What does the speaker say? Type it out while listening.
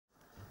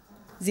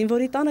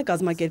Զինվորի տանը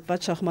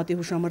կազմակերպված շախմատի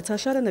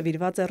հուշամրցաշարը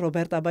նվիրված է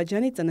Ռոբերտ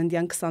Աբաջյանի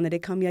ծննդյան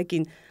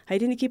 23-ամյակին։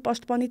 Հայրենիքի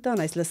պաշտպանի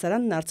տան այս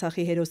լսարանն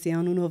Արցախի հերոսի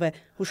անունով է։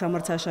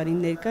 Հուշամրցաշարին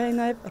ներկա է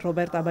նաև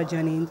Ռոբերտ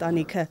Աբաջյանի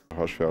ընտանիքը։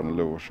 Հաշվի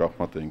առնելով, որ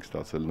շախմատ էինք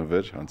ստացել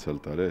նվեր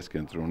անցյալ տարի այս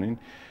կենտրոնին,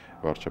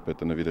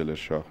 վարչապետը նվիրել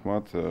էր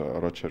շախմատ,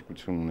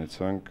 առաջարկություն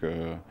ունեցանք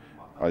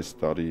այս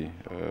տարի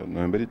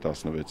նոյեմբերի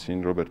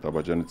 16-ին Ռոբերտ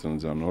Աբաջյանի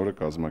ծննդյան օրը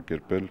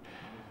կազմակերպել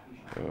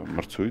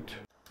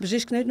մրցույթ։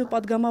 Բժիշկներն ու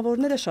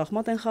պատգամավորները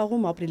շախմատ են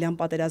խաղում ապրիլյան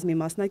պատերազմի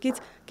մասնակից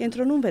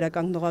կենտրոնում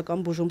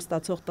վերականգնողական բուժում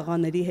ստացող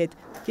տղաների հետ։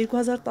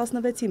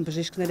 2016-ին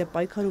բժիշկները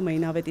պայքարում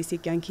էին ավետիսի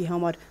կյանքի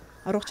համար։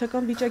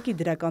 Առողջական վիճակի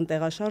դրական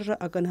տեղաշարժը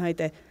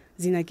ակնհայտ է։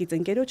 Զինակից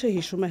ընկերոջը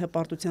հիշում է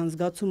հպարտության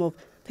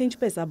զգացումով, թե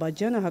ինչպես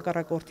Աբաջյանը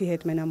հակառակորդի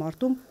հետ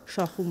մենամարտում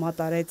շախում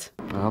մատարեց։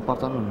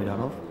 Հպարտանում եմ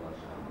իրանով,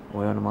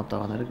 նման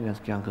տղաները իրենց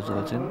կյանքը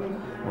զրեցին,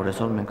 որ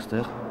այսօր մենք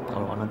ստեղ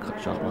կարողանանք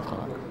շախմատ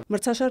խաղալ։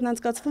 Մրցաշարն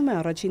անցկացվում է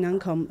առաջին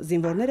անգամ։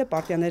 Զինվորները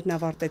պարտիաներն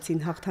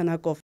ավարտեցին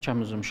հաղթանակով։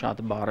 Չեմ ուզում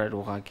շատ բառեր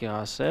ուղղակի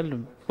ասել,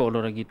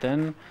 բոլորը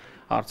գիտեն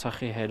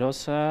Արցախի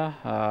հերոսը,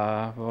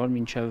 որ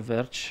մինչև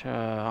վերջ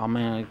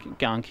ամեն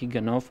կյանքի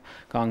գնով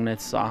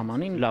կանգնեց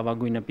սահմանին,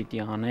 լավագույնը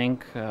պիտի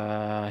անենք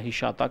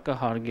հիշատակը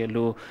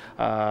հարգելու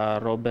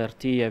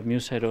Ռոբերտի եւ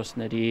մյուս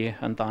հերոսների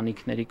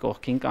ընտանիքների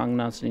կողքին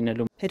կանգնած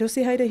լինելու։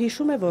 Հերոսի հայրը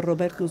հիշում է, որ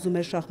Ռոբերտն ուզում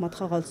էր շախմատ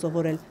խաղալ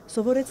սովորել։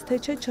 Սովորեց թե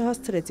չէ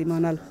չհասցրեց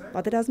իմանալ։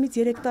 Պատերազմից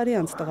 3 տարի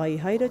անց տղայի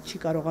հայրը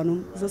չի կարողանում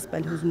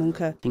զսպել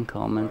հուզմունքը։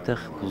 Ինքը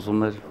ամենտեղ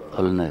ուզում էր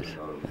ըլներ,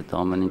 այդ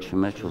ամեն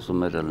ինչի մեջ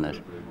ուզում էր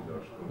ըլներ։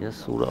 Ես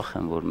ուրախ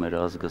եմ, որ մեր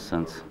ազգը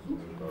սենց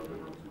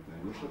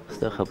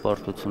ստեղ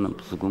հպարտությունը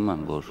զգում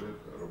եմ, որ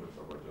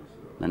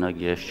մենակ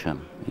ես չեմ,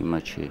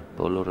 իմը չի,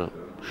 բոլորը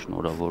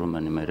շնորհավորում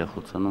են իմ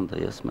երեխությունում, դա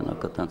ես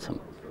մենակը տենց եմ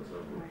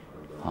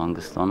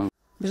հանգստանում։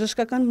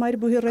 Բժշկական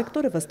մայրբուհի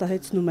ռեկտորը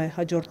վստահեցնում է,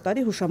 հաջորդ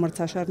տարի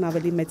հուշամրցաշարն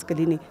ավելի մեծ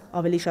կլինի,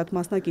 ավելի շատ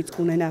մասնակից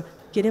կունենա։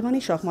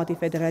 Երևանի շախմատի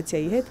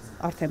ֆեդերացիայի հետ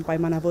արդեն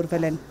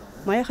պայմանավորվել են։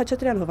 Մայա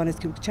Խաչատրյան,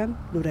 Հովհաննես Գյուղչյան,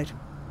 Լուրեր։